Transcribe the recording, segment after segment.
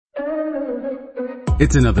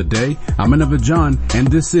It's another day. I'm another John, and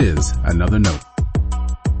this is Another Note.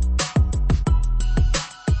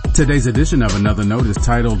 Today's edition of Another Note is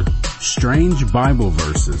titled Strange Bible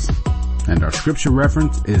Verses, and our scripture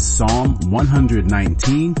reference is Psalm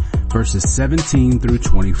 119, verses 17 through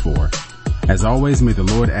 24. As always, may the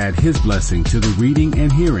Lord add His blessing to the reading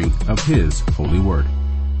and hearing of His holy word.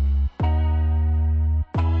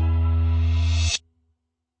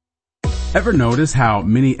 Ever notice how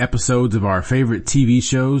many episodes of our favorite TV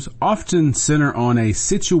shows often center on a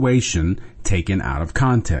situation taken out of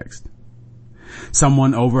context?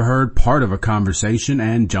 Someone overheard part of a conversation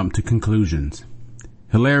and jumped to conclusions.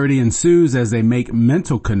 Hilarity ensues as they make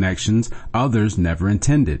mental connections others never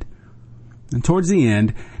intended. And towards the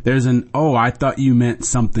end, there's an, "Oh, I thought you meant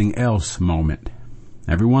something else" moment.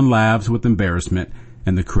 Everyone laughs with embarrassment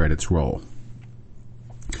and the credits roll.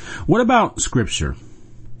 What about scripture?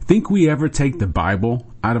 Think we ever take the Bible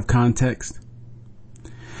out of context?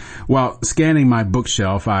 While scanning my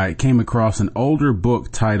bookshelf, I came across an older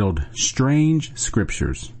book titled Strange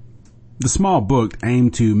Scriptures. The small book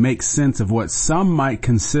aimed to make sense of what some might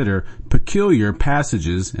consider peculiar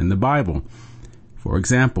passages in the Bible. For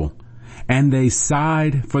example, "And they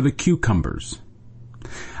sighed for the cucumbers.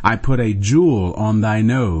 I put a jewel on thy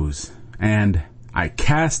nose, and I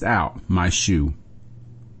cast out my shoe."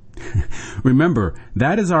 Remember,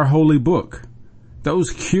 that is our holy book.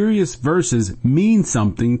 Those curious verses mean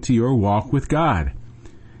something to your walk with God.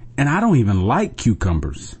 And I don't even like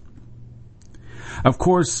cucumbers. Of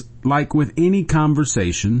course, like with any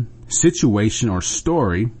conversation, situation, or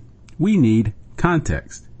story, we need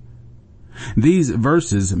context. These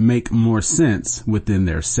verses make more sense within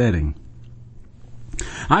their setting.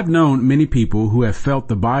 I've known many people who have felt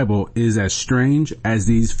the Bible is as strange as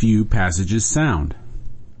these few passages sound.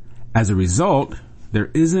 As a result,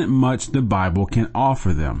 there isn't much the Bible can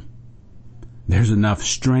offer them. There's enough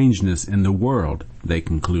strangeness in the world, they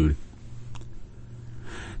conclude.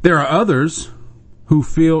 There are others who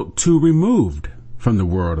feel too removed from the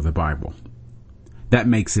world of the Bible. That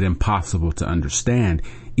makes it impossible to understand,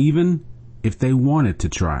 even if they wanted to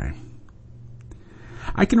try.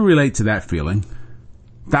 I can relate to that feeling.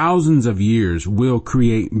 Thousands of years will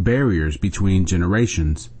create barriers between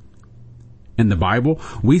generations. In the Bible,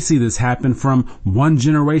 we see this happen from one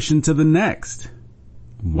generation to the next.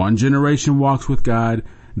 One generation walks with God,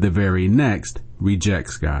 the very next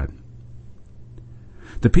rejects God.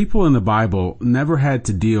 The people in the Bible never had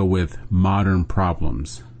to deal with modern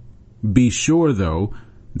problems. Be sure, though,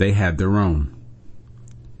 they had their own.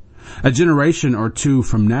 A generation or two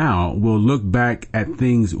from now will look back at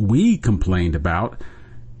things we complained about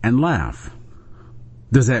and laugh.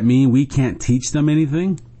 Does that mean we can't teach them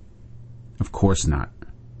anything? Of course not.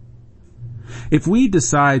 If we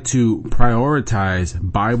decide to prioritize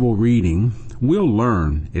Bible reading, we'll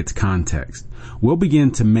learn its context. We'll begin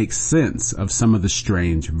to make sense of some of the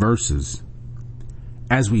strange verses.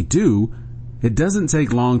 As we do, it doesn't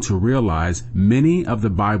take long to realize many of the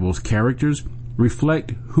Bible's characters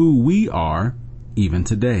reflect who we are even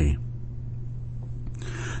today.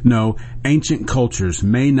 No, ancient cultures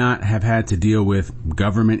may not have had to deal with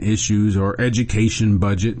government issues or education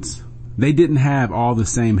budgets. They didn't have all the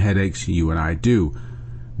same headaches you and I do,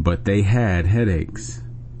 but they had headaches.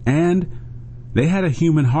 And they had a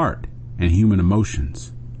human heart and human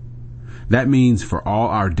emotions. That means for all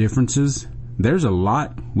our differences, there's a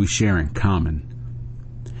lot we share in common.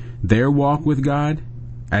 Their walk with God,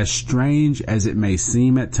 as strange as it may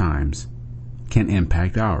seem at times, can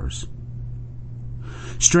impact ours.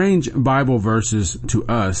 Strange Bible verses to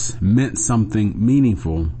us meant something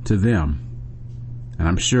meaningful to them. And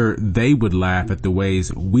I'm sure they would laugh at the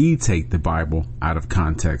ways we take the Bible out of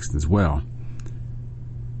context as well.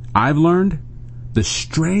 I've learned the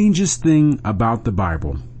strangest thing about the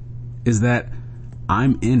Bible is that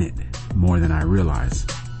I'm in it more than I realize.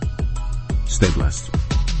 Stay blessed.